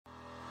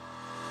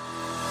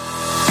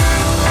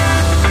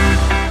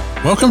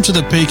Welcome to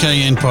the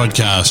PKN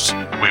podcast,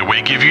 where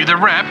we give you the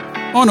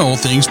wrap on all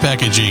things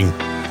packaging.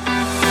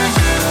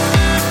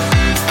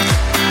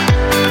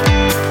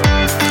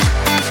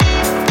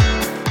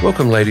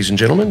 Welcome, ladies and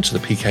gentlemen, to the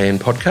PKN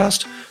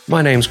podcast.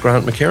 My name's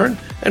Grant McCarran,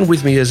 and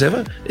with me as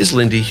ever is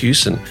Lindy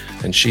Hewson,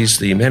 and she's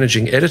the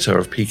managing editor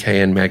of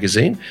PKN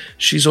Magazine.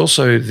 She's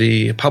also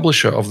the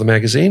publisher of the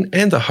magazine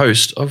and the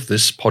host of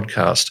this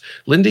podcast.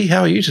 Lindy,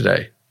 how are you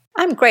today?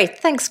 I'm great.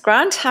 Thanks,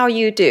 Grant. How are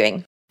you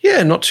doing?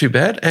 Yeah, not too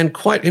bad, and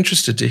quite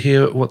interested to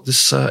hear what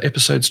this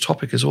episode's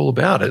topic is all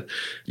about.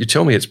 You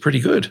tell me it's pretty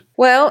good.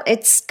 Well,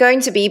 it's going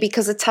to be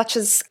because it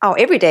touches our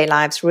everyday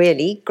lives,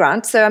 really,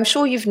 Grant. So I'm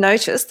sure you've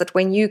noticed that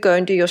when you go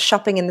and do your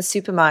shopping in the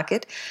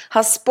supermarket,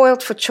 how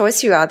spoiled for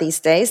choice you are these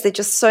days. There are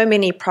just so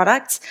many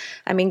products.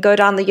 I mean, go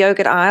down the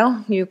yogurt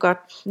aisle, you've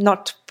got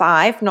not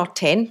 5, not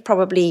 10,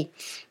 probably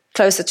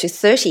closer to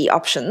 30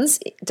 options,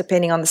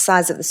 depending on the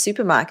size of the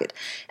supermarket,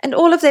 and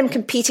all of them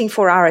competing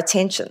for our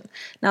attention.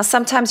 Now,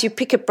 sometimes you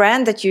pick a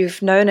brand that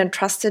you've known and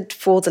trusted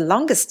for the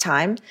longest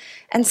time,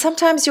 and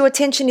sometimes your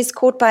attention is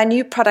caught by a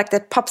new product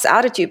that pops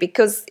out at you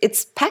because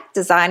its pack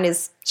design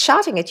is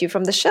shouting at you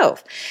from the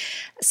shelf.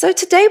 So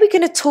today we're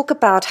going to talk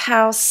about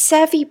how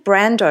savvy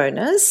brand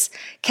owners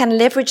can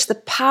leverage the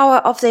power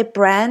of their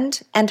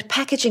brand and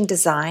packaging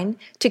design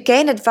to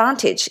gain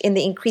advantage in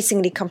the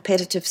increasingly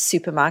competitive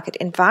supermarket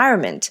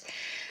environment.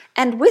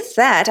 And with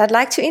that, I'd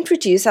like to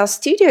introduce our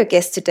studio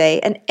guest today,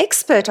 an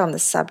expert on the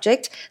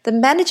subject, the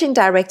Managing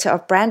Director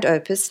of Brand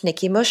Opus,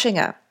 Nikki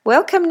Muschinger.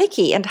 Welcome,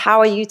 Nikki, and how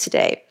are you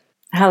today?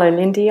 Hello,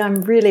 Lindy. I'm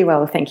really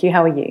well, thank you.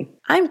 How are you?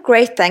 I'm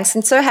great, thanks,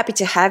 and so happy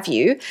to have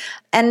you.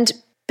 And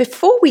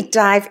before we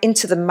dive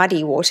into the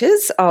muddy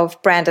waters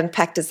of brand and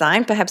pack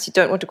design, perhaps you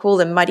don't want to call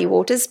them muddy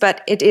waters,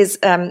 but it is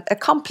a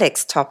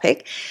complex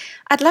topic,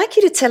 I'd like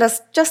you to tell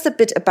us just a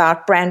bit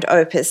about Brand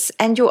Opus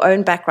and your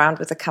own background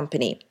with the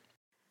company.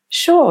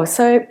 Sure.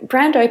 So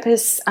Brand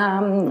Opus,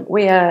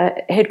 we are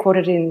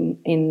headquartered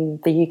in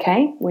the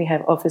UK. We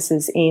have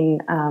offices in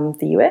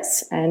the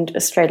US and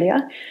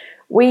Australia.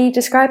 We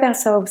describe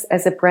ourselves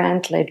as a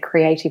brand-led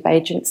creative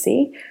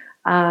agency,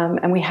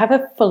 and we have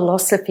a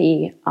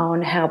philosophy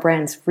on how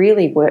brands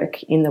really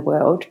work in the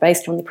world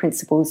based on the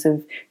principles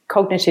of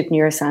cognitive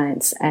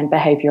neuroscience and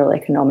behavioural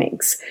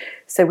economics.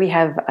 So we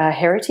have a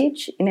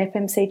heritage in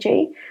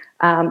FMCG,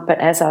 but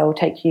as I will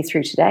take you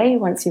through today,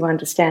 once you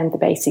understand the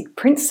basic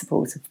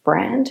principles of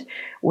brand,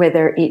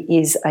 whether it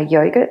is a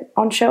yogurt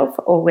on shelf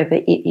or whether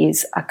it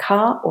is a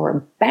car or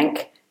a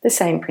bank, the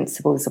same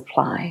principles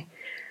apply.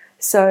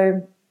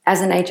 So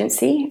as an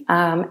agency,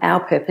 our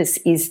purpose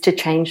is to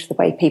change the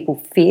way people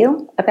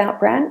feel about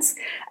brands,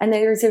 and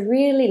there is a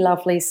really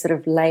lovely sort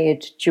of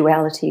layered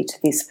duality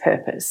to this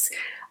purpose.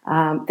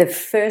 The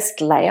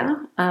first layer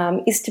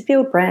is to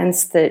build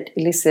brands that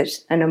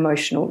elicit an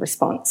emotional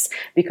response,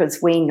 because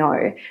we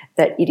know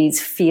that it is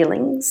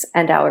feelings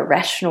and our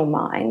rational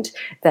mind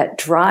that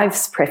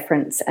drives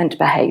preference and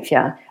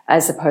behaviour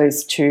as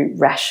opposed to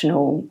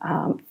rational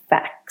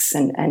facts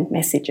and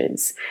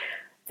messages.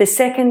 The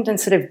second and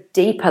sort of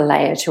deeper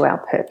layer to our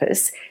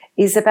purpose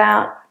is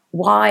about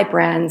why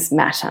brands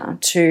matter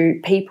to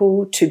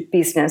people, to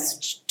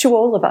business, to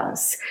all of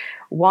us,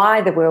 why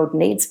the world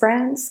needs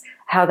brands,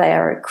 how they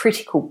are a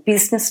critical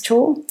business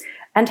tool,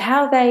 and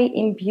how they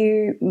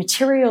imbue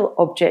material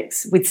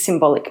objects with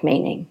symbolic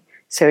meaning.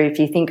 So if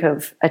you think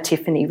of a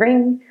Tiffany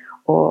ring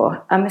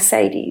or a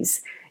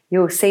Mercedes,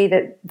 you'll see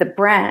that the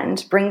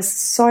brand brings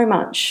so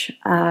much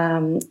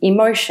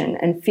emotion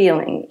and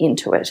feeling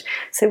into it.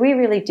 So we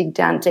really dig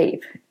down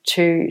deep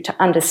to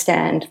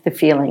understand the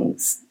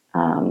feelings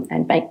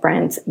and make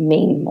brands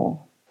mean more.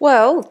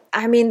 Well,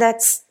 I mean,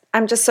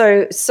 I'm just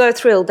so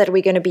thrilled that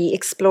we're going to be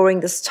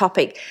exploring this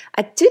topic.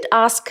 I did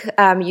ask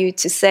you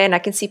to say, and I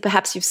can see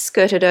perhaps you've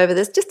skirted over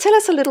this, just tell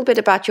us a little bit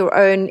about your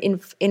own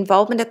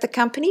involvement at the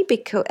company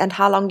and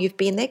how long you've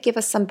been there. Give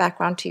us some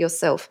background to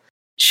yourself.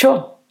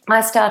 Sure.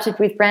 I started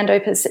with Brand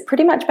Opus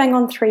pretty much bang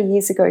on 3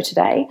 years ago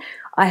today.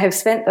 I have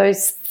spent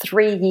those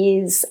 3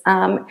 years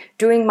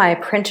doing my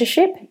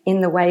apprenticeship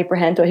in the way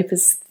Brand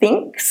Opus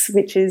thinks,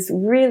 which is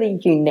really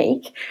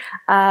unique.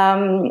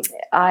 I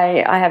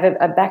have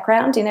a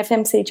background in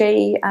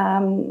FMCG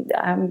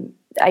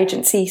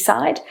agency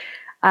side,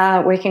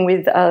 working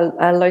with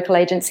a local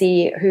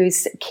agency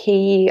whose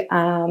key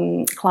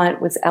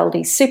client was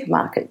Aldi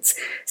Supermarkets.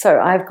 So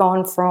I've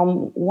gone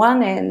from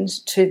one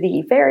end to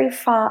the very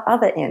far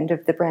other end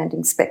of the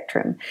branding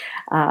spectrum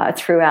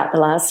throughout the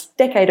last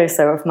decade or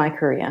so of my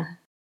career.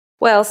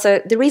 Well,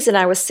 so the reason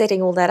I was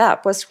setting all that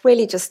up was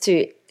really just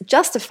to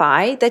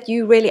justify that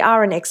you really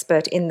are an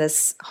expert in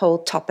this whole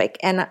topic.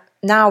 And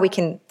now we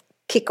can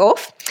kick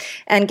off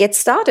and get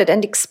started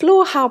and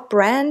explore how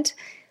brand,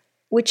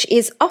 which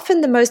is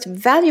often the most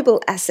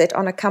valuable asset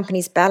on a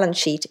company's balance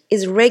sheet,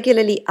 is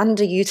regularly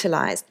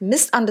underutilized,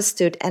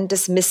 misunderstood, and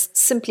dismissed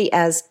simply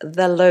as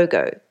the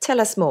logo.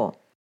 Tell us more.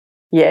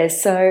 Yeah,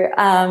 so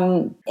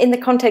in the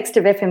context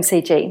of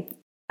FMCG,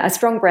 a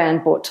strong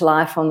brand brought to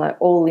life on the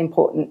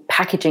all-important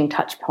packaging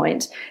touch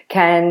point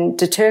can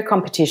deter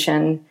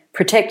competition,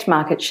 protect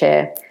market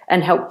share,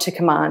 and help to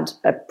command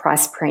a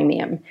price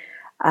premium.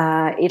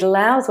 It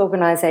allows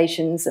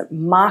organisations,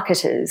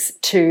 marketers,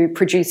 to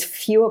produce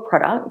fewer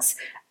products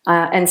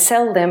and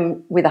sell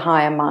them with a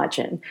higher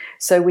margin.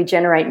 So we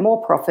generate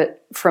more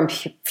profit from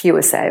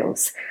fewer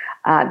sales.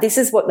 This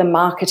is what the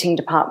marketing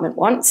department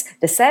wants.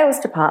 The sales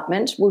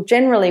department will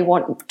generally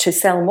want to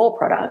sell more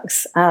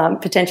products,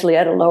 potentially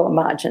at a lower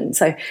margin.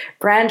 So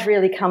brand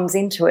really comes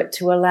into it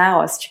to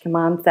allow us to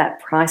command that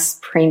price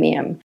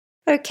premium.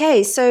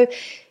 Okay, so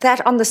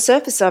that on the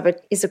surface of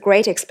it is a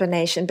great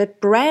explanation,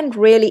 but brand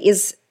really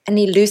is an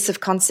elusive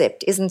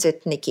concept, isn't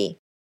it, Nikki?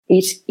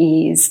 It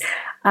is.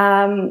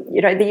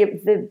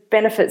 The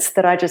benefits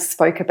that I just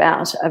spoke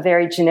about are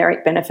very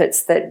generic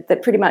benefits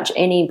that pretty much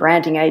any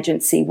branding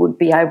agency would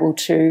be able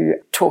to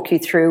talk you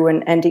through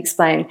and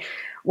explain.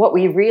 What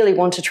we really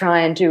want to try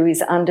and do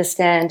is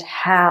understand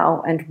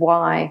how and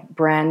why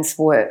brands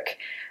work.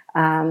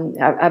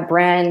 A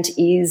brand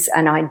is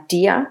an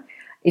idea.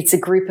 It's a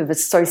group of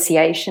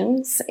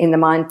associations in the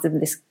mind of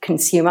this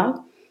consumer.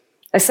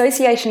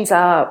 Associations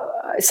are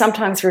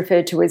sometimes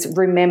referred to as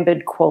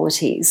remembered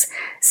qualities.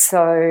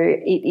 So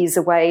it is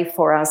a way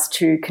for us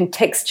to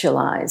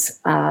contextualize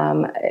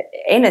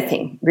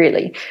anything,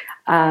 really.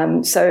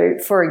 So,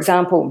 for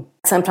example,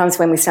 sometimes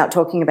when we start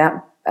talking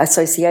about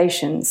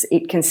associations,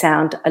 it can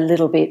sound a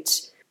little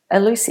bit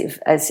elusive,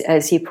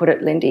 as you put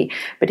it, Lindy.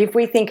 But if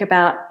we think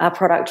about a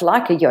product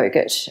like a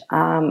yogurt,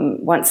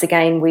 once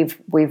again,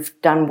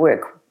 we've done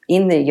work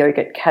in the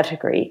yogurt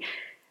category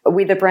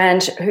with a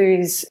brand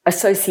whose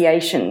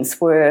associations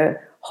were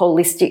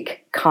holistic,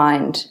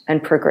 kind,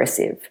 and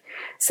progressive.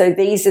 So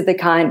these are the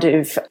kind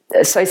of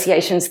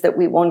associations that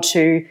we want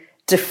to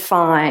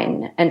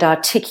define and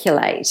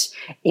articulate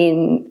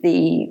in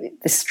the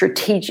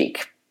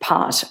strategic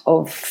part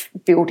of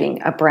building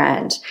a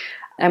brand.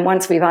 And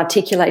once we've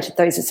articulated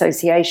those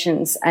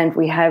associations and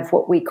we have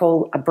what we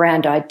call a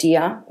brand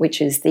idea,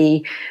 which is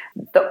the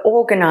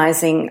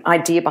organising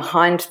idea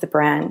behind the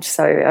brand.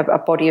 So a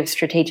body of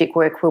strategic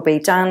work will be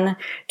done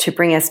to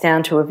bring us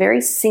down to a very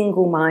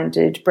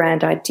single-minded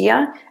brand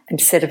idea and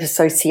set of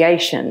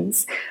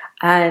associations.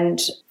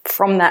 And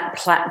from that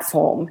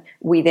platform,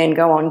 we then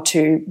go on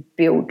to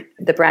build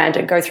the brand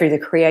and go through the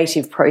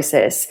creative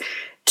process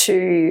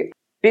to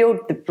build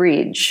the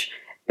bridge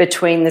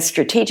between the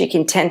strategic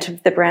intent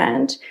of the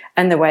brand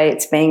and the way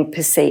it's being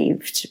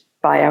perceived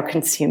by our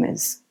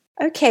consumers.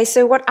 Okay,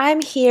 so what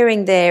I'm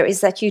hearing there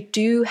is that you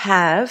do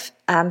have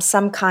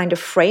some kind of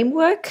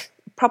framework,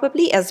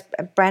 probably as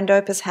Brand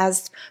Opus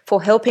has,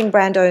 for helping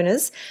brand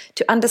owners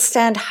to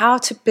understand how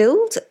to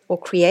build or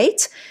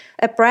create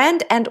a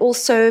brand and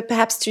also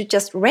perhaps to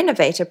just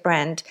renovate a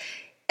brand.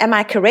 Am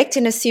I correct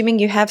in assuming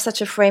you have such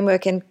a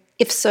framework? And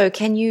if so,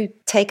 can you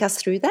take us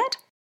through that?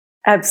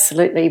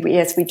 Absolutely.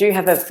 Yes, we do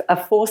have a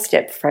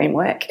four-step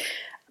framework.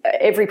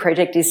 Every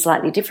project is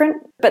slightly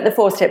different, but the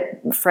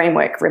four-step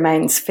framework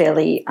remains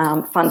fairly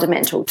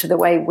fundamental to the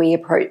way we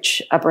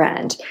approach a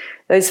brand.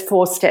 Those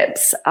four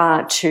steps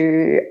are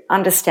to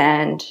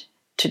understand,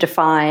 to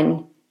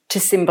define, to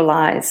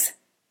symbolise,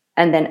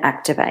 and then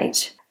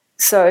activate.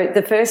 So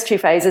the first two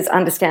phases,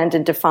 understand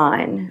and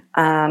define.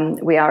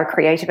 We are a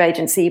creative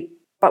agency,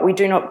 but we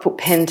do not put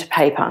pen to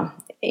paper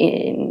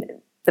in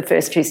the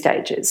first two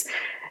stages.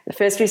 The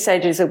first two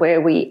stages are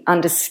where we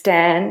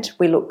understand,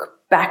 we look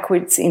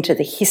backwards into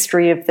the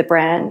history of the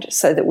brand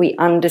so that we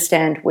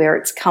understand where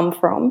it's come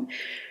from.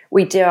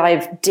 We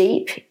dive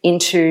deep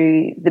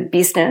into the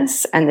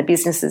business and the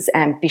business's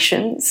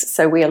ambitions,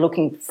 so we are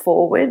looking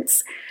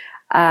forwards.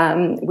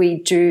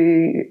 We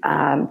do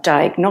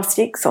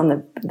diagnostics on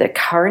the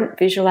current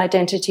visual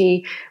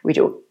identity. We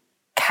do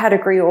a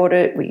category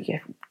audit. We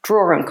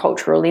draw on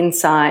cultural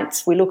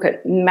insights. We look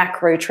at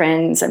macro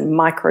trends and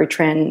micro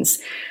trends.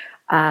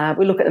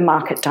 We look at the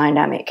market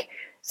dynamic.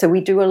 So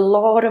we do a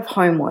lot of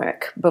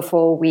homework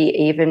before we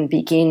even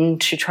begin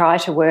to try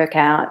to work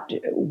out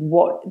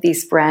what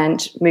this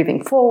brand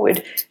moving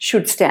forward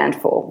should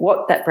stand for,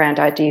 what that brand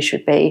idea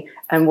should be,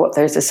 and what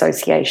those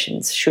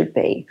associations should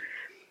be.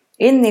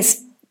 In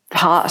this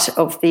part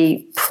of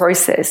the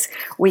process,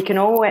 we can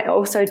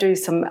also do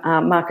some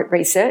market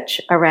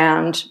research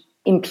around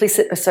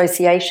implicit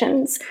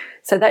associations.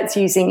 So that's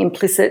using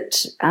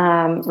implicit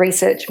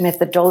research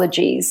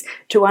methodologies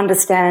to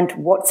understand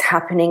what's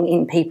happening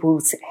in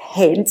people's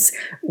heads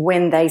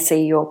when they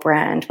see your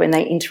brand, when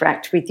they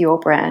interact with your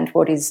brand,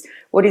 what is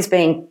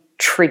being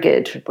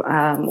triggered,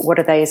 what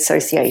are they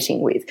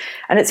associating with.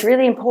 And it's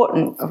really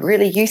important,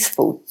 really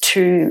useful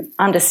to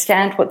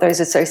understand what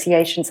those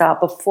associations are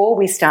before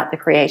we start the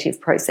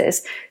creative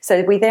process, so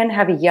that we then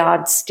have a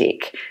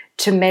yardstick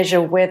to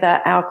measure whether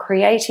our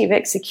creative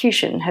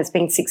execution has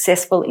been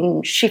successful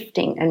in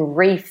shifting and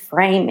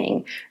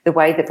reframing the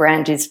way the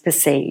brand is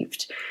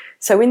perceived.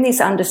 So in this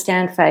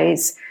understand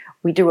phase,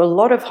 we do a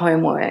lot of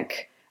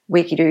homework.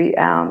 We can do,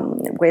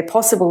 where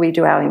possible, we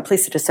do our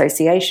implicit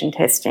association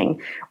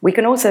testing. We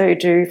can also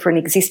do, for an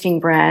existing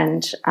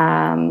brand,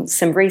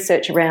 some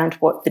research around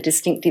what the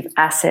distinctive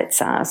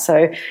assets are.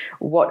 So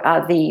what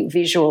are the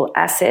visual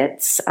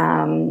assets?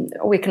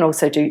 We can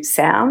also do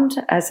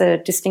sound as a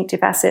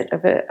distinctive asset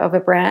of a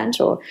brand,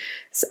 or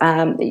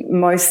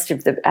most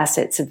of the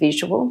assets are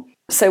visual.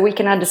 So we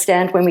can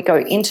understand when we go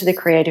into the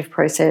creative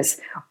process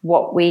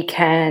what we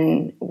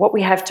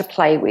have to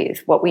play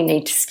with, what we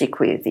need to stick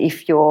with.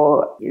 If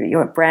your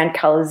brand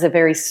colours are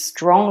very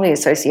strongly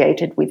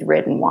associated with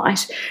red and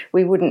white,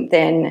 we wouldn't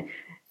then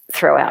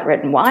throw out red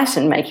and white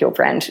and make your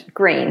brand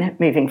green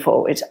moving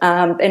forward.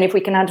 And if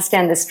we can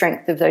understand the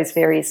strength of those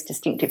various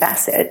distinctive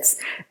assets,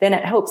 then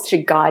it helps to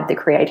guide the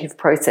creative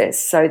process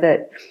so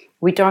that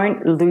we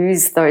don't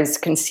lose those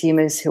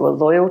consumers who are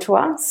loyal to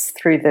us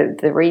through the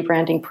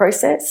rebranding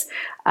process,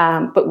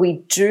 but we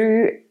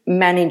do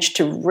manage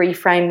to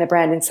reframe the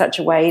brand in such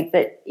a way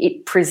that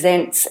it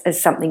presents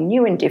as something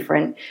new and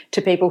different to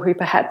people who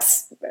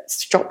perhaps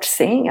stopped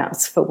seeing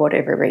us for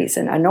whatever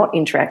reason, are not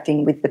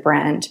interacting with the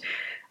brand.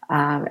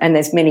 And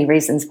there's many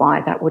reasons why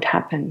that would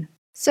happen.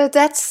 So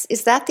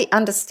is that the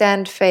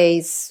understand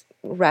phase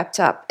wrapped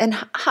up? And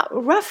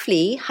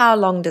roughly how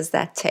long does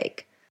that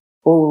take?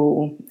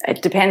 Oh,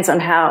 it depends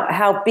on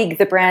how big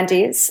the brand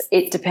is.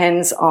 It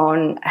depends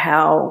on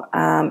how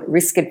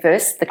risk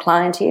adverse the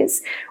client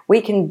is.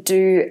 We can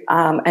do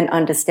an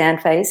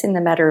understand phase in the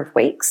matter of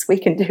weeks. We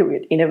can do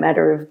it in a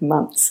matter of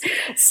months.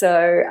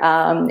 So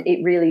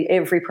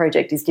every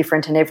project is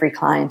different and every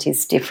client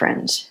is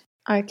different.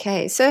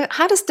 Okay, so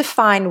how does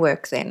define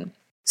work then?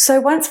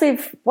 So once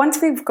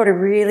we've got a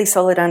really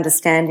solid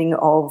understanding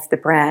of the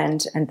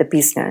brand and the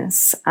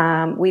business,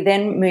 we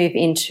then move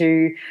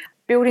into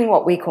building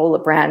what we call a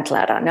brand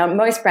ladder. Now,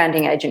 most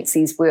branding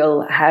agencies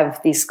will have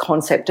this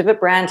concept of a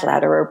brand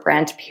ladder or a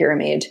brand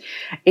pyramid.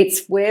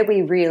 It's where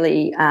we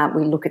really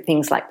we look at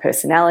things like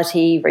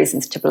personality,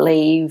 reasons to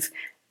believe,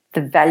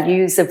 the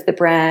values of the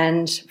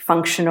brand,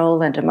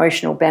 functional and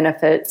emotional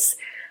benefits.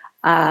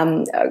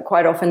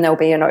 Quite often there'll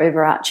be an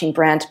overarching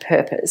brand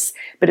purpose,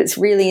 but it's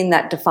really in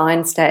that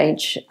define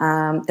stage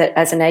that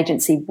as an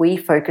agency we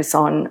focus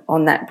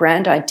on that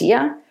brand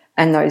idea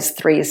and those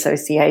three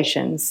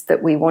associations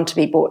that we want to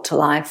be brought to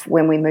life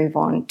when we move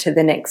on to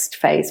the next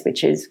phase,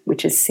 which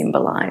is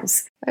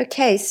symbolize.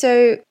 Okay,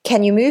 so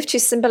can you move to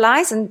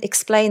symbolize and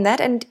explain that?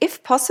 And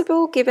if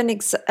possible, give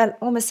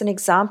almost an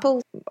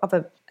example of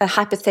a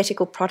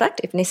hypothetical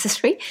product, if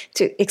necessary,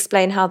 to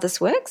explain how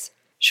this works?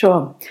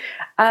 Sure.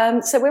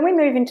 So when we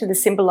move into the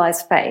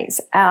symbolize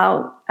phase,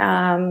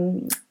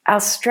 our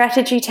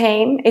strategy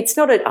team, it's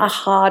not a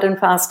hard and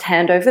fast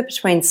handover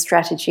between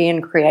strategy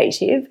and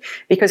creative,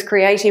 because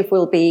creative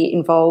will be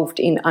involved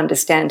in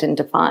understand and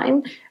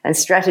define, and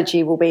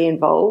strategy will be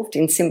involved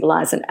in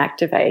symbolize and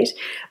activate.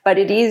 But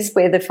it is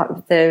where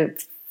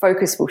the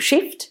focus will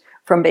shift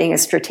from being a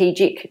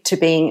strategic to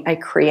being a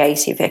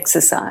creative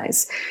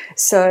exercise.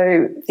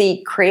 So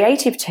the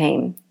creative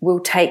team will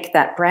take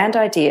that brand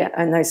idea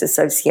and those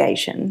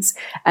associations,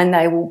 and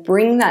they will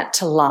bring that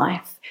to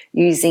life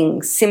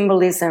using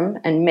symbolism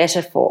and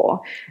metaphor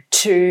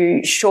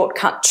to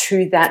shortcut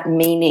to that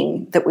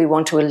meaning that we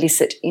want to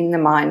elicit in the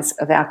minds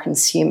of our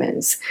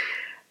consumers.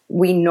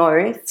 We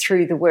know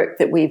through the work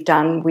that we've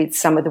done with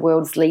some of the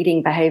world's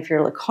leading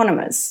behavioural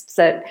economists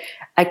that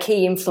a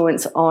key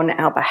influence on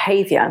our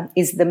behaviour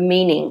is the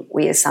meaning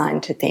we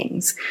assign to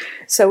things.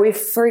 So if,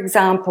 for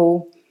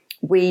example,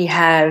 we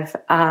have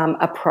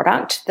a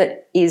product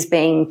that is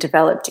being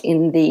developed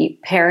in the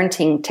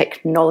parenting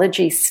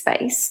technology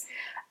space,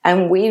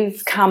 and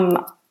we've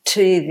come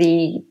to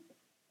the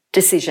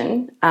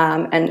decision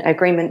and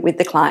agreement with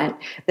the client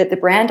that the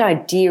brand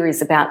idea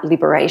is about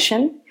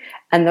liberation,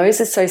 and those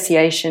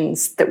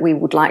associations that we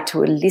would like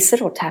to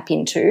elicit or tap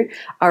into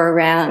are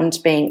around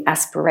being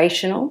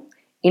aspirational,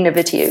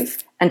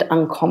 innovative, and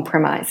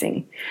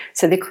uncompromising.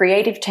 So the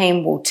creative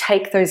team will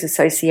take those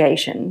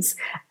associations,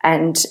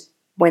 and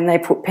when they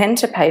put pen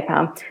to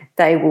paper,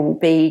 they will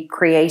be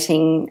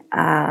creating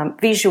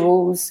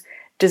visuals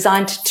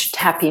designed to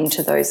tap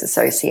into those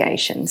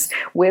associations.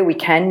 Where we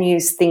can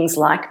use things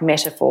like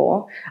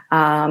metaphor,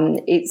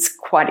 it's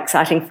quite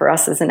exciting for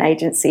us as an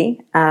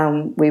agency.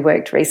 We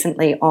worked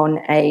recently on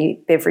a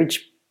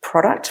beverage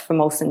product for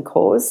Molson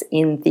Coors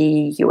in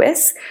the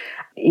US.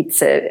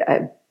 It's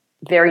a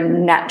very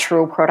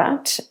natural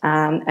product,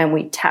 and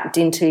we tapped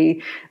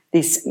into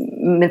this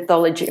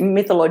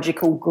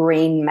mythological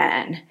green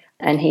man,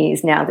 and he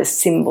is now the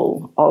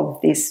symbol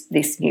of this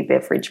new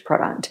beverage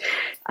product.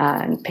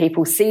 And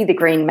people see the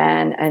green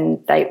man and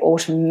they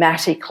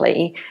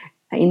automatically,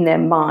 in their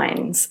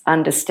minds,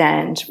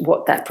 understand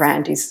what that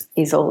brand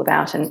is all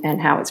about and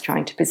how it's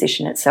trying to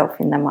position itself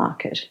in the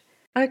market.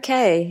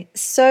 Okay,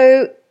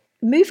 so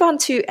move on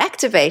to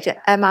activate.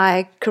 Am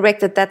I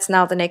correct that that's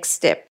now the next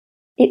step?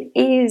 It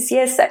is,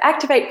 yes. So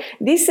activate,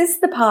 this is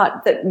the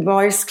part that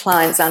most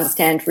clients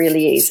understand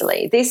really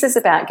easily. This is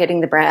about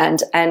getting the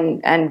brand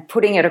and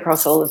putting it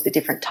across all of the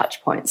different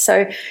touch points.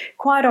 So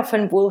quite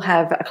often we'll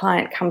have a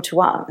client come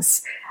to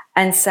us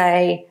and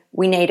say,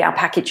 we need our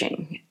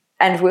packaging.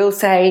 And we'll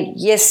say,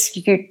 yes,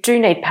 you do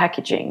need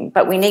packaging,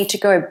 but we need to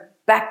go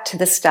back to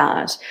the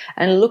start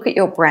and look at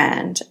your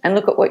brand and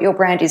look at what your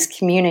brand is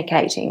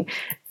communicating,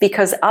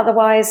 because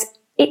otherwise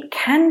it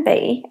can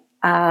be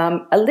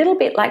a little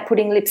bit like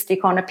putting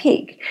lipstick on a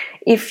pig.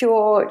 If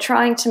you're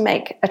trying to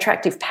make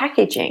attractive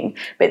packaging,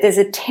 but there's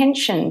a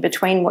tension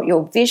between what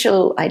your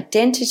visual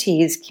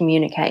identity is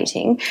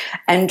communicating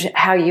and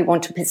how you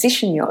want to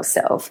position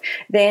yourself,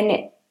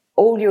 then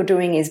all you're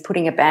doing is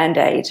putting a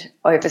Band-Aid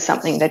over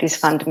something that is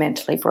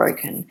fundamentally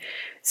broken.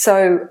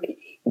 So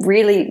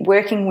really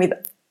working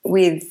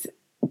with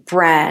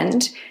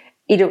brand,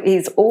 it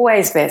is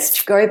always best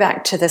to go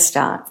back to the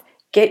start.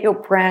 Get your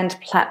brand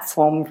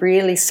platform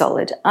really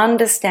solid.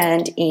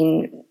 Understand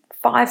in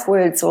 5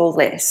 words or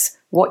less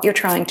what you're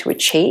trying to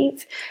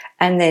achieve,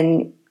 and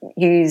then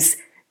use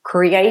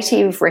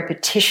creative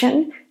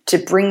repetition to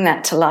bring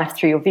that to life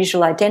through your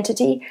visual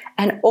identity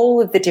and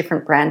all of the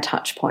different brand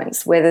touch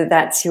points, whether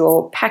that's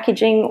your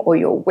packaging or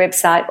your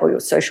website or your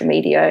social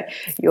media,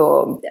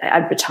 your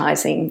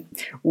advertising,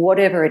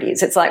 whatever it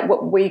is. It's like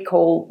what we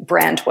call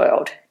brand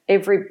world.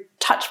 Every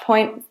touch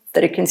point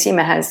that a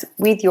consumer has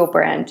with your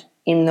brand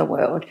in the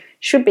world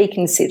should be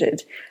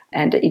considered,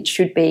 and it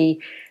should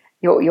be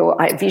your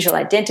visual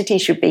identity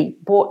should be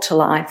brought to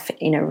life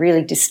in a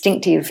really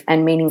distinctive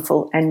and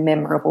meaningful and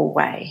memorable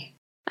way.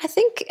 I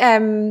think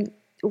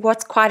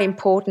what's quite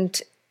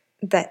important,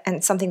 that,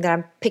 and something that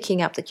I'm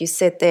picking up that you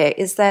said there,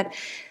 is that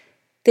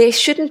there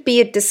shouldn't be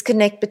a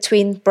disconnect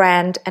between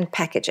brand and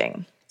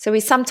packaging. So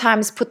we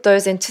sometimes put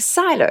those into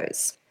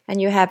silos,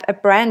 and you have a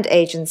branding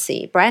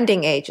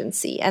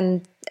agency,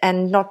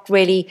 and not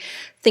really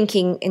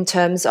thinking in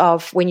terms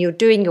of when you're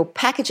doing your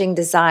packaging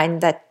design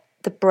that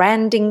the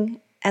branding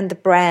and the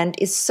brand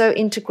is so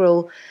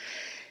integral,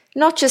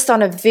 not just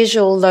on a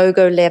visual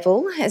logo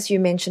level, as you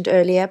mentioned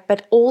earlier,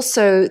 but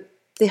also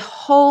the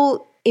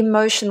whole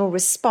emotional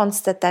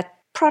response that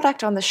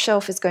product on the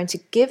shelf is going to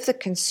give the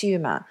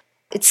consumer.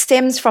 It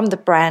stems from the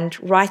brand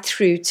right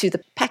through to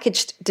the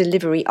packaged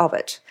delivery of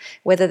it,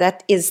 whether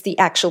that is the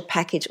actual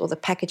package or the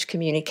package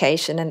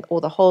communication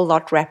or the whole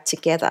lot wrapped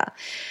together.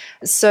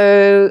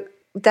 So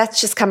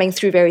that's just coming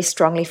through very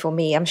strongly for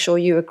me. I'm sure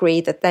you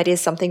agree that is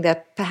something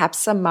that perhaps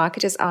some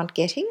marketers aren't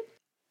getting.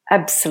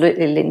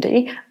 Absolutely,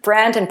 Lindy.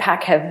 Brand and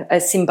pack have a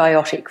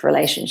symbiotic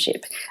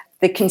relationship.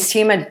 The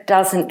consumer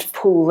doesn't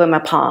pull them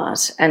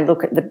apart and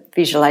look at the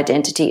visual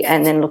identity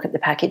and then look at the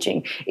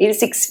packaging. It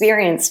is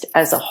experienced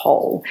as a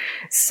whole.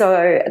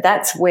 So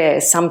that's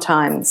where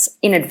sometimes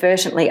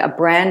inadvertently a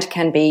brand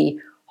can be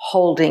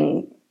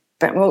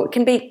it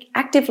can be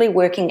actively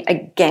working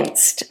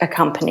against a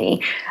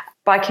company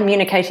by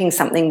communicating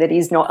something that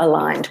is not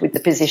aligned with the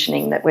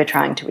positioning that we're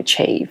trying to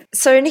achieve.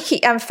 So,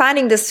 Nikki, I'm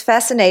finding this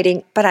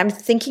fascinating, but I'm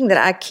thinking that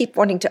I keep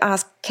wanting to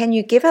ask, can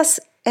you give us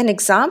an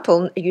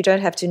example? You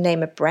don't have to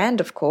name a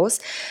brand, of course,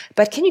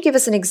 but can you give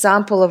us an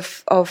example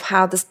of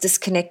how this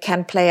disconnect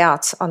can play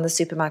out on the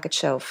supermarket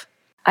shelf?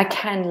 I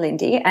can,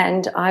 Lindy,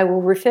 and I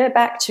will refer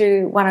back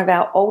to one of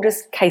our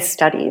oldest case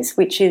studies,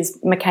 which is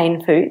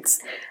McCain Foods.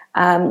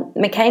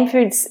 McCain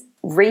Foods'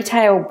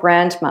 retail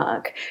brand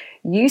mark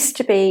used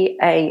to be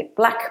a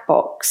black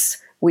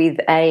box with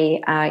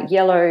a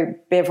yellow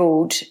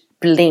beveled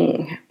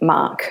bling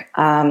mark.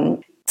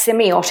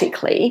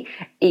 Semiotically,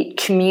 it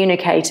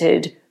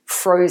communicated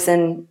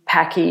frozen,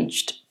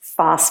 packaged,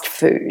 fast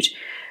food.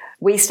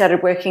 We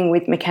started working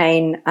with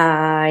McCain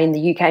in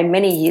the UK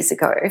many years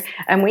ago,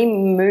 and we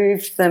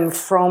moved them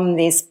from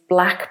this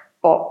black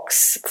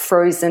box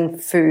frozen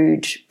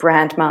food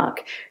brand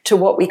mark to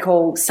what we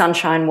call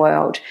Sunshine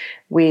World,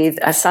 with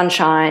a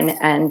sunshine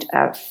and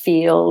a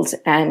field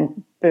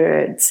and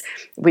birds,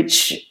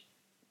 which,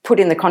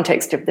 put in the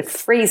context of the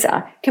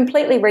freezer,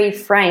 completely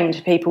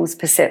reframed people's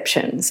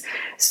perceptions.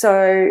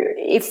 So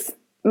if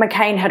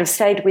McCain had have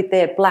stayed with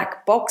their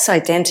black box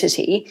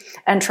identity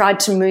and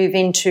tried to move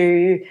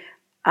into,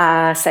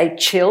 say,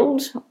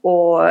 chilled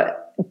or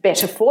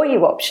better for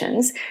you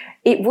options,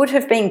 it would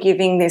have been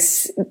giving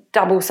this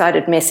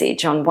double-sided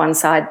message. On one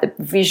side, the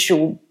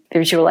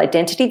visual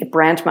identity, the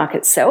brand mark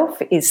itself,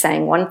 is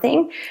saying one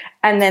thing,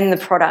 and then the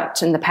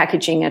product and the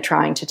packaging are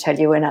trying to tell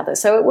you another.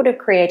 So it would have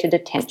created a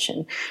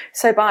tension.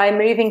 So by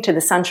moving to the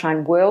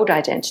Sunshine World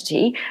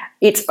identity,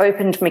 it's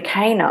opened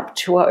McCain up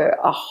to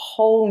a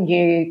whole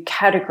new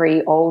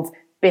category of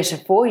better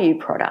for you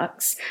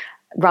products,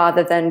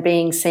 rather than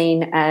being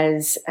seen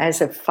as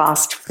a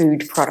fast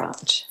food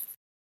product.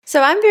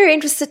 So I'm very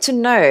interested to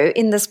know,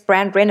 in this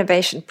brand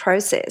renovation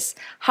process,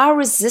 how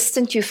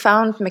resistant you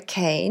found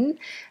McCain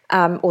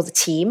or the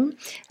team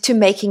to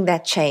making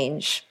that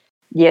change.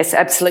 Yes,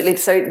 absolutely.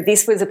 So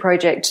this was a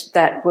project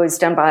that was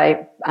done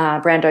by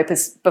Brand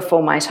Opus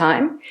before my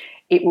time.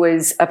 It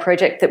was a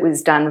project that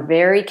was done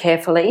very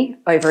carefully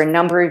over a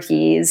number of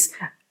years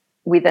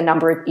with a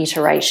number of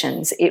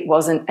iterations. It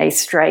wasn't a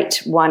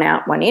straight one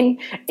out, one in.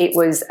 It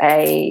was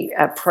a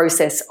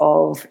process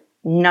of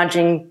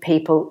nudging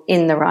people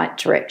in the right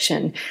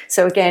direction.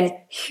 So again,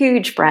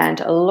 huge brand,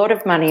 a lot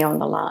of money on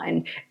the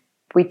line,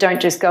 We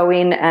don't just go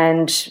in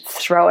and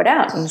throw it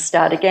out and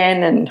start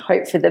again and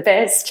hope for the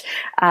best.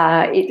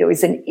 It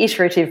was an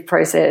iterative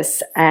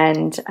process,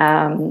 and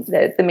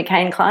the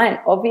McCain client,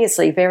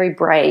 obviously very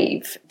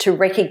brave to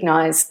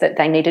recognise that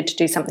they needed to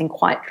do something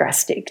quite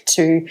drastic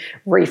to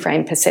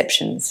reframe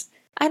perceptions.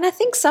 And I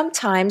think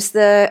sometimes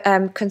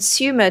the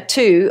consumer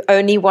too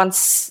only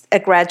wants a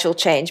gradual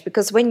change,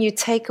 because when you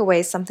take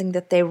away something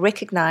that they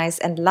recognise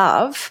and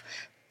love,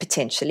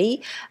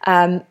 potentially,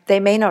 they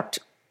may not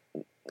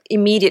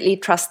immediately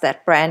trust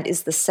that brand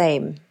is the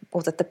same,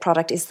 or that the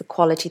product is the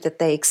quality that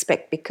they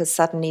expect, because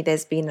suddenly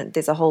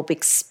there's a whole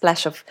big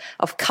splash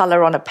of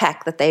color on a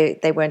pack that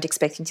they weren't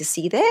expecting to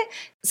see there.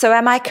 So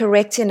am I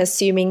correct in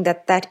assuming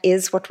that that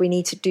is what we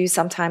need to do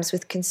sometimes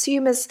with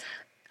consumers?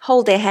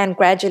 Hold their hand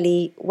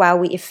gradually while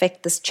we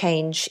effect this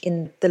change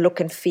in the look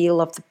and feel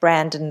of the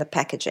brand and the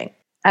packaging?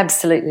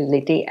 Absolutely,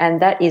 Lindy.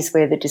 And that is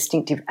where the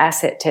distinctive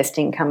asset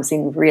testing comes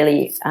in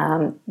really,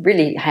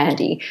 really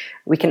handy.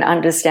 We can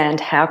understand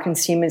how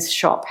consumers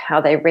shop,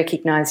 how they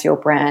recognise your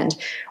brand.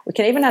 We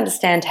can even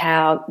understand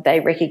how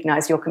they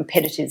recognise your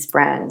competitors'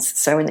 brands.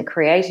 So in the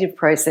creative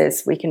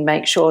process, we can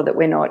make sure that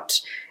we're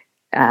not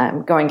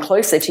going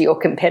closer to your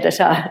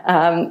competitor.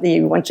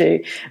 You want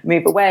to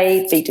move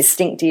away, be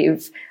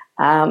distinctive.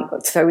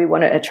 So we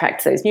want to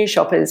attract those new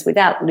shoppers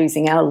without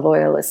losing our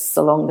loyalists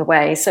along the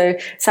way. So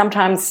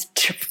sometimes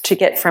to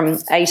get from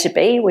A to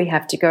B, we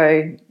have to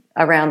go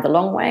around the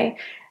long way.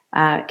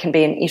 It can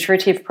be an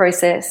iterative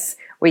process.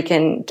 We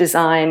can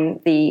design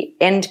the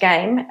end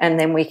game, and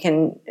then we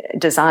can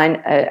design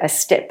a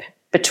step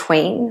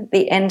between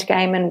the end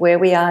game and where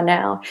we are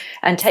now,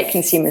 and take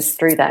consumers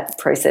through that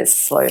process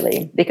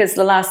slowly. Because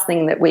the last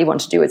thing that we want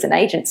to do as an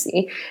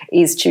agency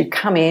is to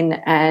come in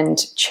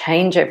and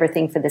change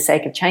everything for the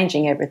sake of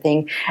changing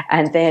everything,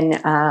 and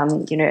then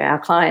our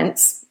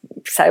clients'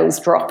 sales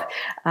drop.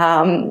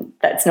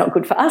 That's not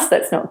good for us.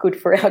 That's not good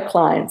for our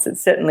clients.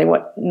 It's certainly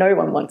what no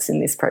one wants in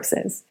this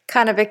process.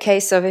 Kind of a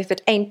case of, if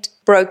it ain't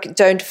broke,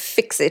 don't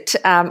fix it,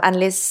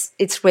 unless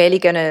it's really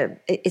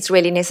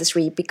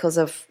necessary because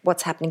of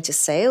what's happening to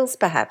sales,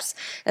 perhaps,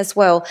 as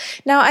well.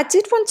 Now, I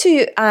did want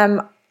to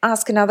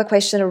ask another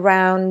question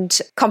around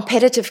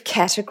competitive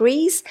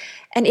categories.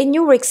 And in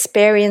your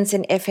experience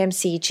in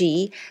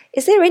FMCG,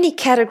 is there any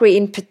category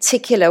in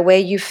particular where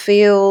you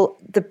feel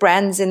the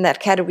brands in that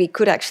category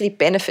could actually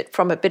benefit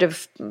from a bit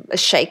of a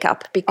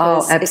shake-up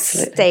because it's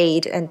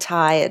stayed and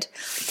tired?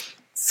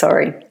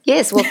 Sorry.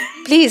 Yes, well,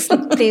 please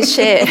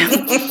share.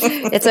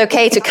 It's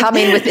okay to come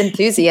in with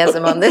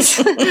enthusiasm on this.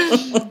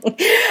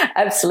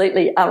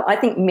 Absolutely. I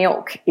think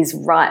milk is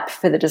ripe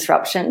for the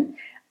disruption.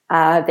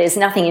 There's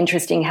nothing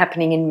interesting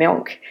happening in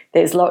milk.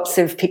 There's lots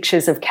of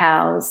pictures of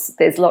cows.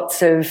 There's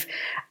lots of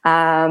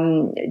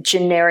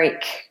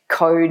generic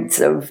codes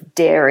of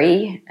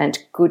dairy and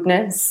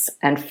goodness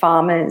and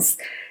farmers.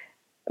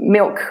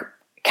 Milk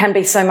can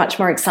be so much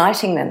more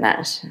exciting than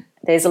that.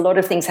 There's a lot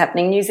of things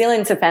happening. New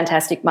Zealand's a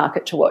fantastic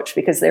market to watch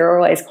because they're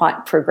always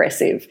quite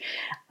progressive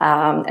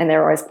and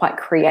they're always quite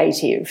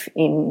creative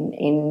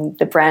in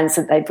the brands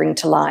that they bring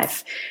to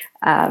life.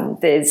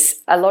 There's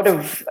a lot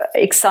of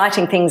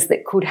exciting things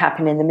that could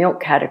happen in the milk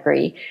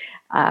category,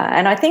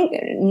 and I think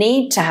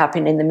need to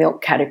happen in the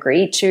milk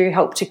category to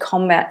help to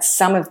combat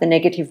some of the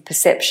negative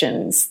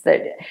perceptions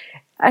that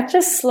are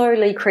just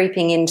slowly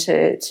creeping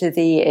into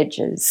the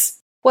edges.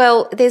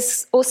 Well,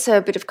 there's also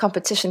a bit of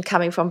competition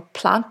coming from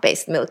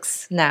plant-based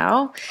milks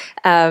now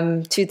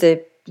to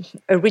the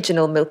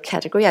original milk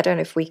category. I don't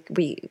know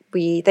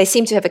if they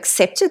seem to have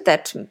accepted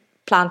that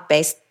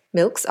plant-based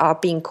milks are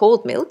being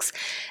called milks.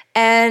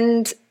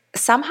 And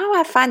somehow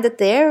I find that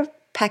their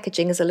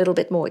packaging is a little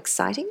bit more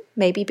exciting,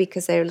 maybe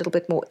because they're a little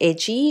bit more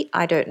edgy.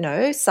 I don't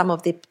know, some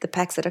of the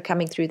packs that are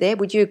coming through there.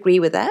 Would you agree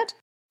with that?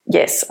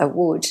 Yes, I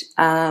would.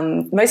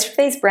 Most of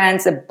these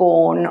brands are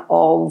born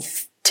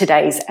of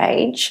today's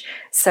age,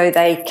 so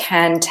they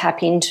can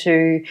tap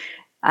into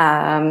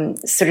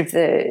sort of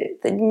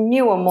the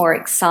newer, more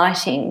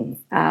exciting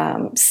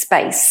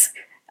space.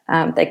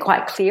 They're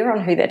quite clear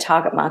on who their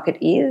target market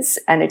is,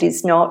 and it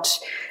is not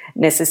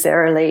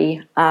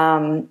necessarily,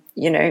 mum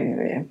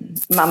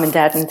and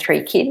dad and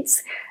 3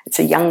 kids. It's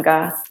a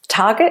younger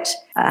target.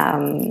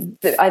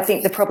 I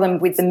think the problem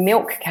with the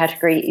milk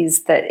category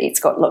is that it's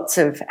got lots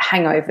of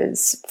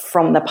hangovers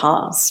from the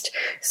past.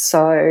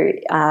 So,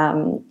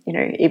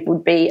 it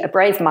would be a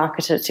brave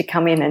marketer to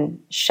come in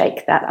and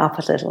shake that up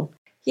a little.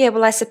 Yeah,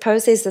 well, I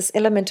suppose there's this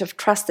element of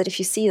trust that if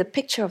you see the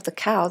picture of the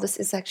cow, this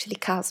is actually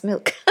cow's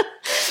milk.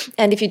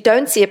 And if you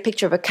don't see a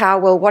picture of a cow,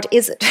 well, what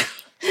is it?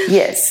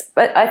 Yes,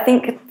 but I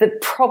think the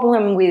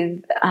problem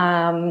with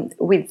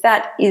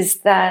that is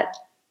that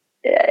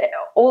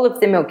all of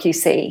the milk you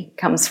see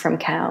comes from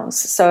cows.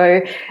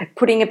 So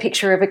putting a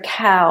picture of a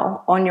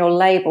cow on your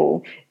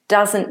label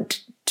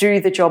doesn't do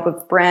the job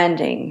of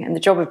branding, and the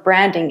job of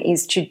branding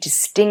is to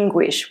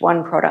distinguish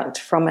one product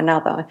from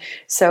another.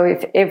 So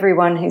if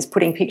everyone who's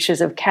putting pictures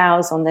of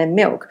cows on their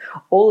milk,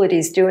 all it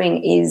is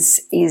doing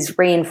is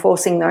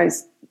reinforcing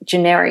those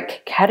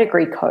generic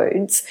category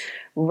codes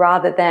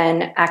rather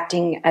than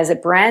acting as a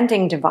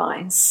branding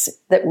device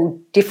that will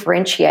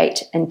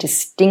differentiate and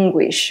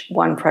distinguish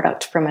one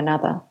product from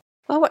another.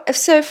 Well,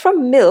 so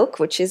from milk,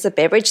 which is a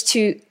beverage,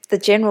 to the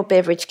general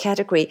beverage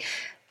category,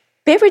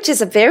 beverage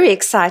is a very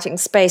exciting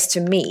space to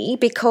me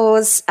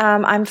because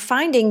I'm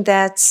finding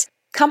that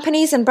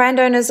companies and brand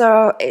owners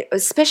are,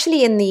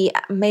 especially in the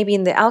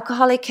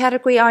alcoholic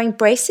category, are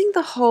embracing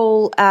the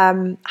whole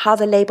how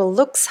the label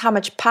looks, how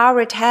much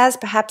power it has,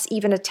 perhaps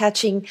even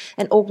attaching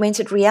an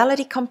augmented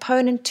reality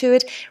component to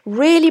it,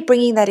 really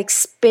bringing that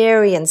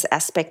experience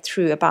aspect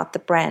through about the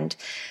brand.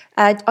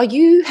 Have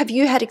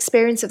you had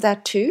experience of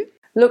that too?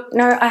 Look,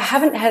 no, I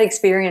haven't had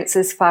experience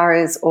as far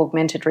as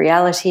augmented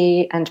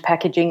reality and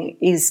packaging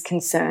is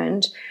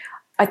concerned.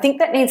 I think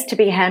that needs to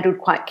be handled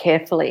quite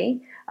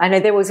carefully. I know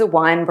there was a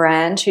wine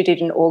brand who did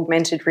an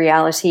augmented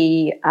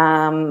reality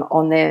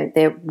on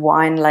their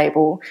wine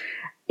label.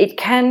 It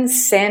can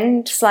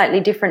send slightly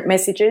different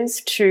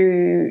messages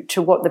to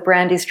what the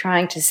brand is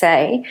trying to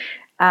say.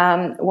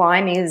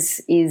 Wine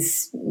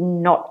is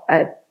not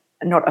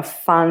a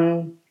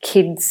fun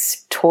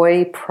kids'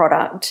 toy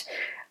product.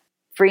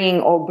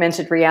 Bringing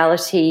augmented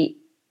reality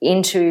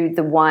into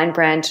the wine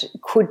brand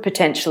could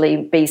potentially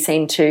be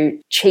seen to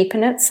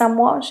cheapen it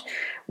somewhat.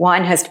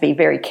 Wine has to be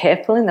very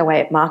careful in the way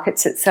it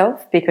markets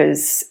itself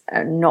because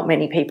not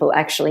many people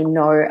actually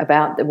know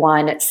about the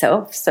wine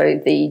itself.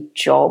 So the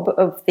job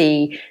of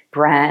the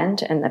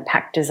brand and the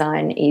pack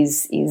design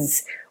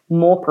is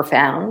more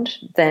profound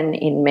than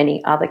in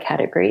many other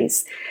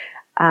categories.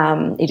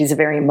 It is a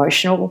very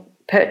emotional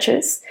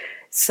purchase.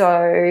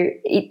 So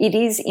it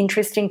is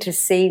interesting to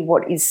see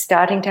what is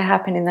starting to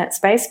happen in that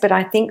space, but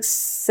I think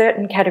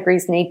certain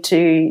categories need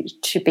to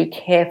be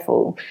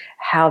careful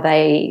how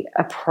they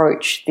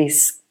approach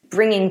this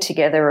bringing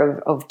together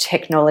of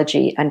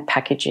technology and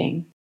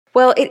packaging.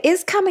 Well, it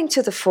is coming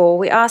to the fore.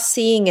 We are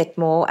seeing it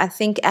more. I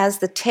think as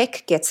the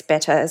tech gets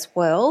better as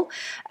well,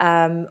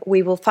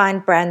 we will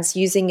find brands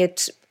using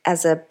it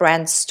as a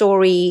brand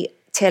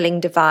storytelling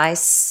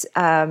device.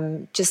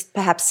 Just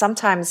perhaps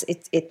sometimes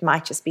it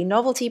might just be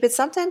novelty, but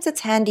sometimes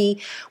it's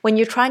handy when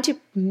you're trying to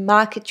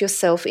market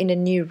yourself in a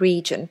new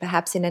region,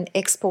 perhaps in an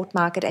export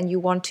market, and you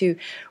want to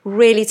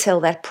really tell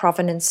that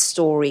provenance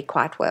story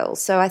quite well.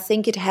 So I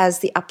think it has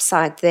the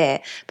upside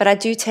there. But I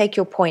do take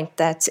your point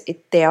that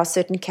there are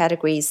certain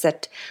categories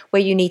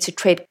where you need to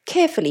tread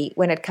carefully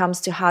when it comes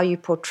to how you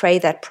portray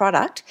that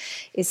product,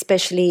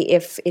 especially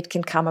if it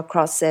can come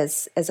across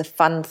as a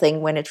fun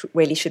thing when it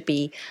really should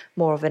be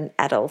more of an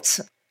adult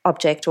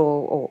object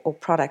or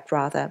product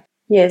rather.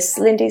 Yes,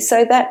 Lindy.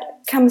 So that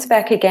comes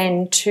back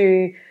again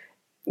to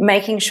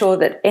making sure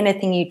that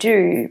anything you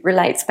do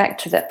relates back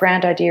to that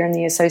brand idea and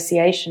the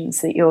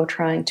associations that you're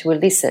trying to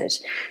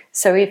elicit.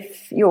 So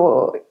if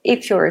your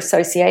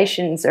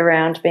associations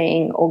around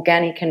being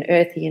organic and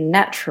earthy and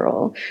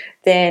natural,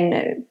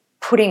 then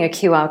putting a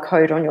QR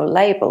code on your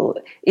label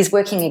is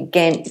working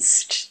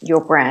against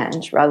your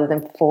brand rather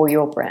than for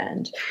your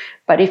brand.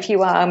 But if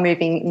you are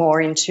moving more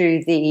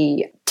into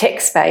the tech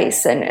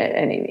space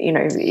and you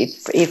know,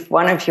 if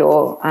one of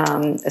your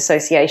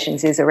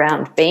associations is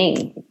around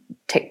being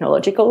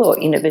technological or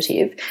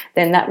innovative,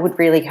 then that would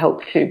really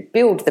help to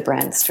build the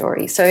brand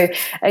story. So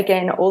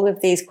again, all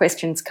of these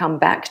questions come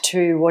back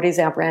to what is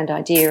our brand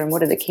idea and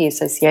what are the key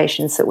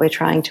associations that we're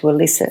trying to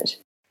elicit.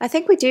 I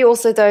think we do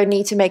also, though,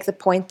 need to make the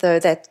point, though,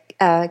 that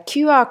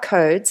QR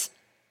codes,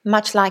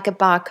 much like a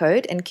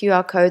barcode, and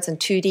QR codes and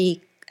 2D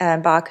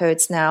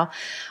barcodes now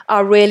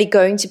are really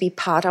going to be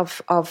part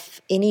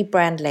of any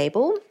brand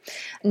label,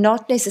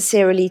 not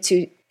necessarily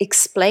to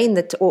explain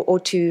that or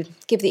to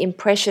give the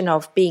impression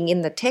of being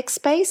in the tech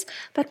space,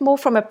 but more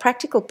from a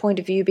practical point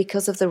of view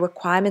because of the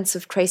requirements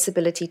of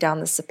traceability down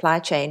the supply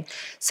chain.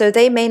 So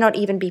they may not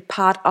even be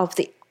part of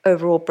the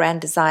overall brand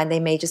design. They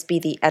may just be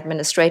the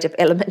administrative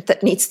element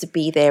that needs to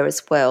be there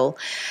as well.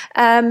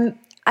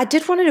 I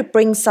did want to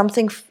bring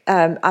something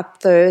up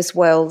though as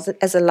well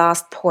as a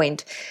last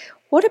point.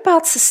 What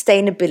about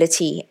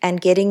sustainability and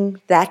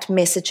getting that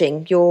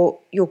messaging,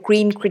 your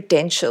green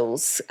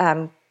credentials,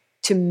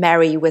 to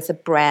marry with a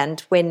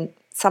brand when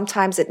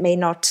sometimes it may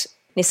not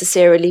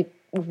necessarily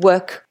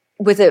work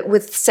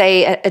with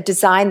say a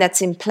design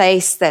that's in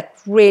place that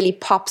really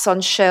pops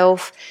on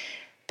shelf,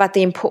 but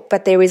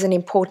there is an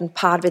important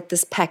part of it.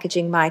 This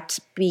packaging might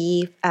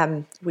be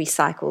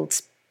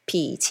recycled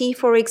PET,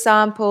 for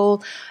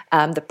example.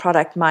 The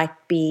product might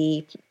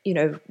be,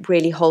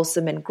 really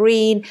wholesome and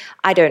green.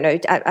 I don't know.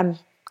 I'm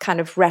kind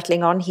of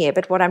rattling on here,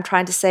 but what I'm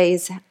trying to say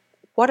is,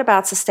 what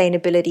about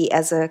sustainability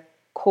as a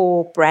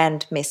core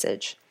brand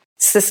message?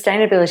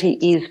 Sustainability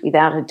is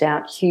without a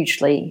doubt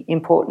hugely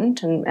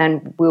important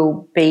and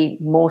will be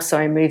more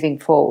so moving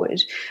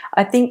forward.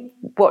 I think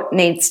what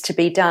needs to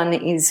be done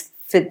is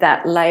for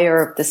that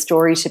layer of the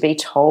story to be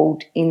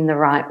told in the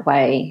right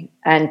way,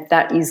 and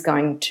that is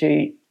going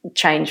to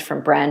change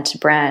from brand to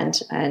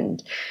brand.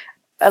 And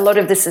a lot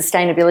of the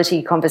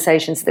sustainability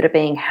conversations that are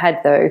being had,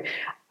 though,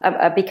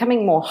 are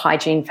becoming more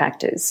hygiene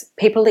factors.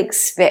 People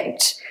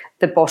expect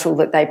the bottle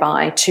that they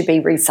buy to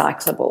be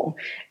recyclable.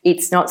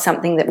 It's not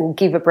something that will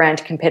give a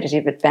brand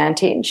competitive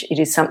advantage. It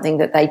is something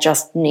that they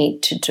just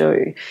need to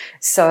do.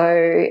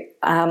 So,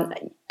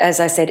 as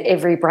I said,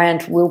 every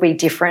brand will be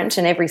different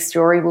and every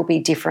story will be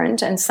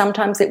different. And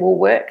sometimes it will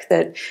work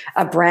that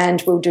a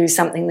brand will do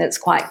something that's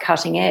quite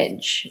cutting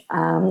edge.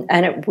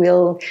 And it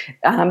will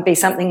be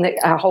something that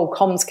a whole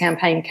comms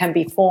campaign can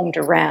be formed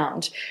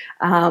around.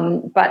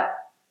 But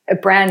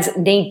brands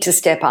need to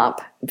step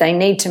up. They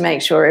need to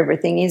make sure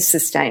everything is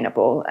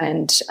sustainable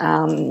and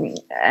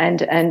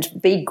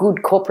be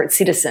good corporate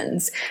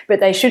citizens, but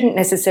they shouldn't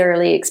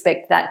necessarily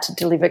expect that to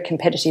deliver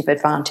competitive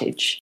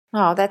advantage.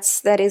 Oh,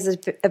 that is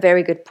a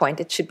very good point.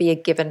 It should be a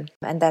given,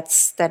 and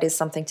that is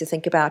something to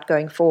think about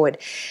going forward.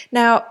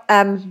 Now,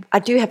 I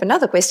do have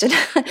another question.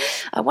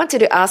 I wanted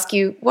to ask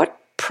you, what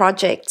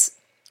projects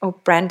or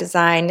brand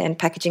design and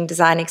packaging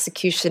design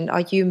execution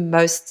are you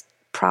most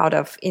proud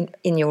of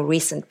in your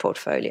recent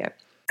portfolio?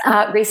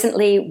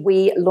 Recently,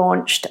 we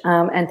launched,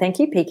 and thank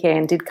you,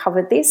 PKN did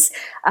cover this,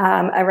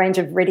 a range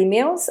of ready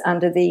meals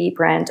under the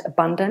brand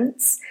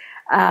Abundance.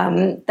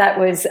 That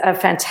was a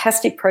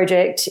fantastic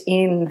project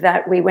in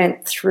that we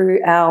went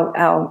through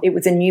it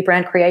was a new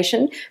brand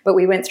creation, but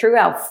we went through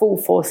our full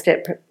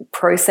 4-step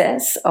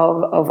process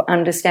of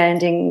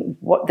understanding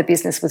what the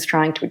business was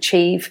trying to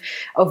achieve,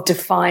 of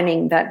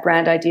defining that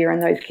brand idea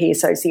and those key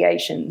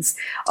associations,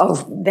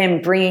 of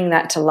them bringing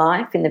that to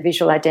life in the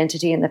visual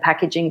identity and the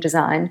packaging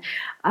design,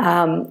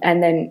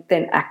 and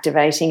then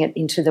activating it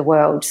into the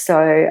world.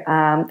 So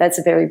that's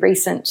a very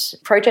recent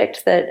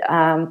project that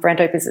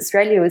Brand Opus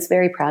Australia was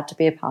very proud to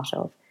be a part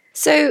of.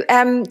 So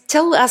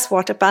tell us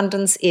what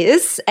Abundance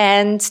is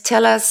and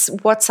tell us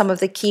what some of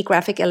the key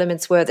graphic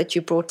elements were that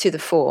you brought to the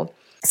fore.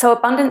 So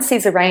Abundance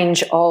is a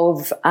range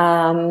of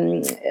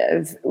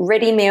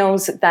ready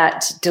meals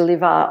that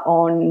deliver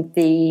on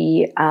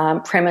the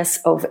premise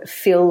of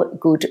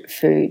feel-good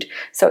food.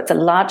 So it's a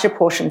larger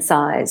portion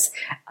size.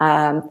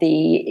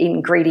 The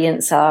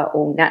ingredients are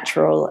all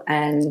natural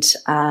and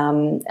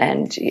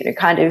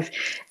kind of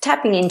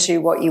tapping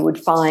into what you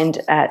would find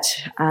at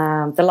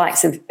the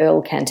likes of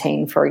Earl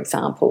Canteen, for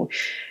example.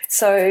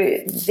 So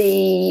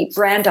the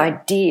brand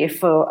idea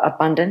for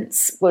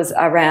Abundance was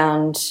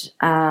around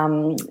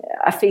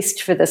a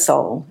feast for the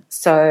soul.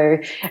 So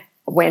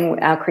when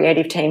our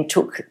creative team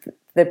took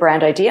the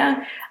brand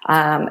idea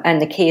and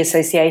the key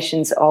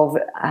associations of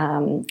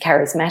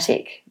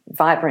charismatic,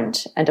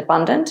 vibrant and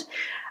abundant,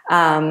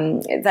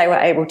 they were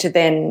able to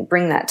then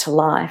bring that to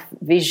life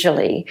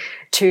visually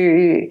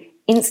to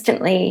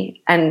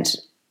instantly and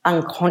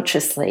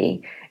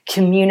unconsciously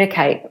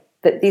communicate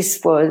that this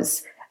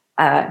was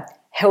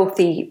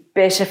healthy,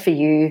 better for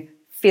you,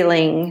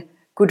 filling,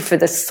 good for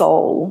the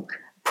soul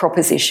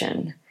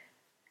proposition.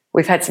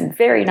 We've had some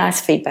very nice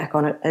feedback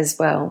on it as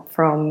well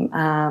from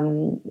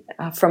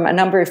a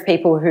number of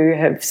people who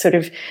have sort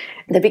of,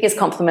 the biggest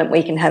compliment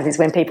we can have is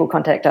when people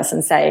contact us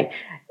and say,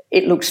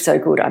 it looked so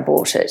good, I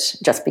bought it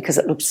just because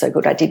it looked so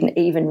good. I didn't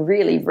even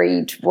really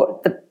read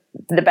what the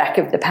back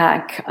of the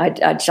pack.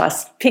 I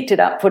just picked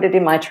it up, put it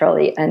in my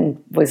trolley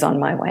and was on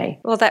my way.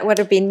 Well, that would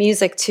have been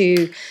music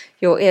to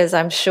your ears,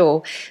 I'm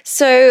sure.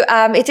 So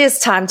it is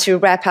time to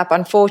wrap up.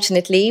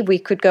 Unfortunately, we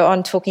could go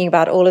on talking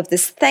about all of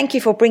this. Thank you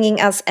for bringing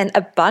us an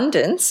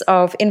abundance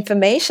of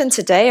information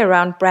today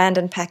around brand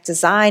and pack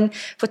design,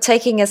 for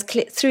taking us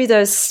through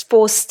those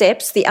 4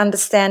 steps, the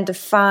understand,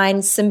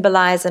 define,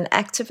 symbolize, and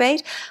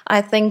activate.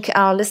 I think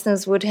our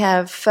listeners would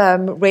have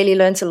really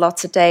learned a lot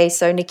today.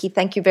 So, Nikki,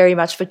 thank you very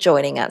much for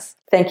joining us.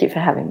 Thank you for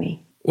having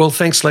me. Well,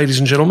 thanks, ladies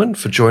and gentlemen,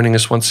 for joining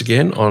us once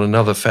again on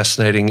another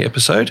fascinating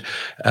episode.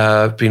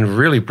 Been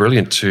really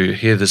brilliant to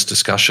hear this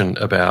discussion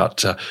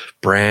about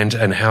brand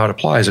and how it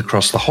applies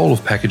across the whole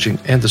of packaging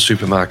and the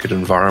supermarket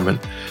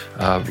environment.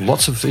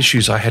 Lots of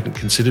issues I hadn't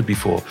considered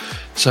before.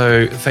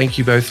 So thank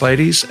you both,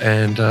 ladies.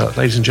 And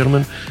ladies and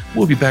gentlemen,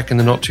 we'll be back in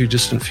the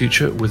not-too-distant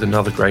future with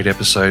another great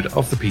episode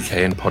of the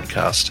PKN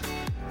Podcast.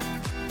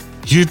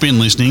 You've been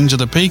listening to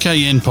the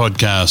PKN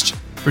Podcast,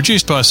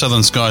 produced by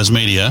Southern Skies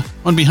Media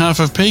on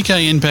behalf of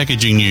PKN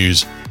Packaging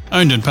News,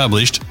 owned and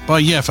published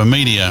by Yaffa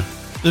Media.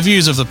 The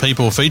views of the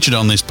people featured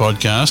on this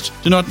podcast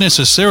do not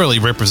necessarily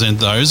represent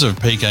those of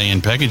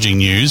PKN Packaging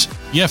News,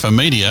 Yaffa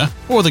Media,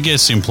 or the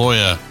guest's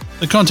employer.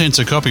 The contents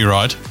are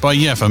copyright by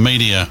Yaffa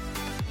Media.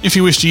 If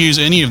you wish to use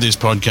any of this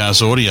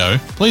podcast audio,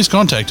 please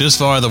contact us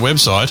via the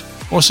website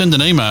or send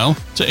an email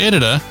to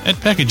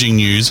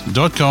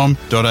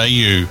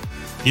editor@packagingnews.com.au.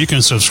 You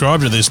can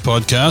subscribe to this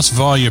podcast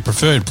via your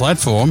preferred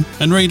platform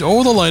and read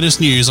all the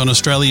latest news on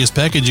Australia's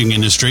packaging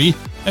industry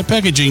at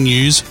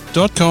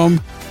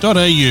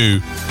packagingnews.com.au.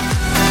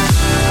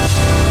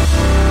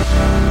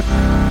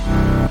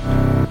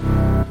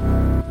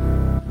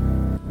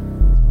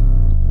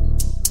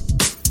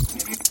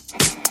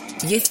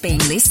 You've been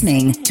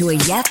listening to a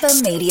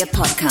Yaffa Media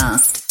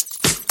podcast.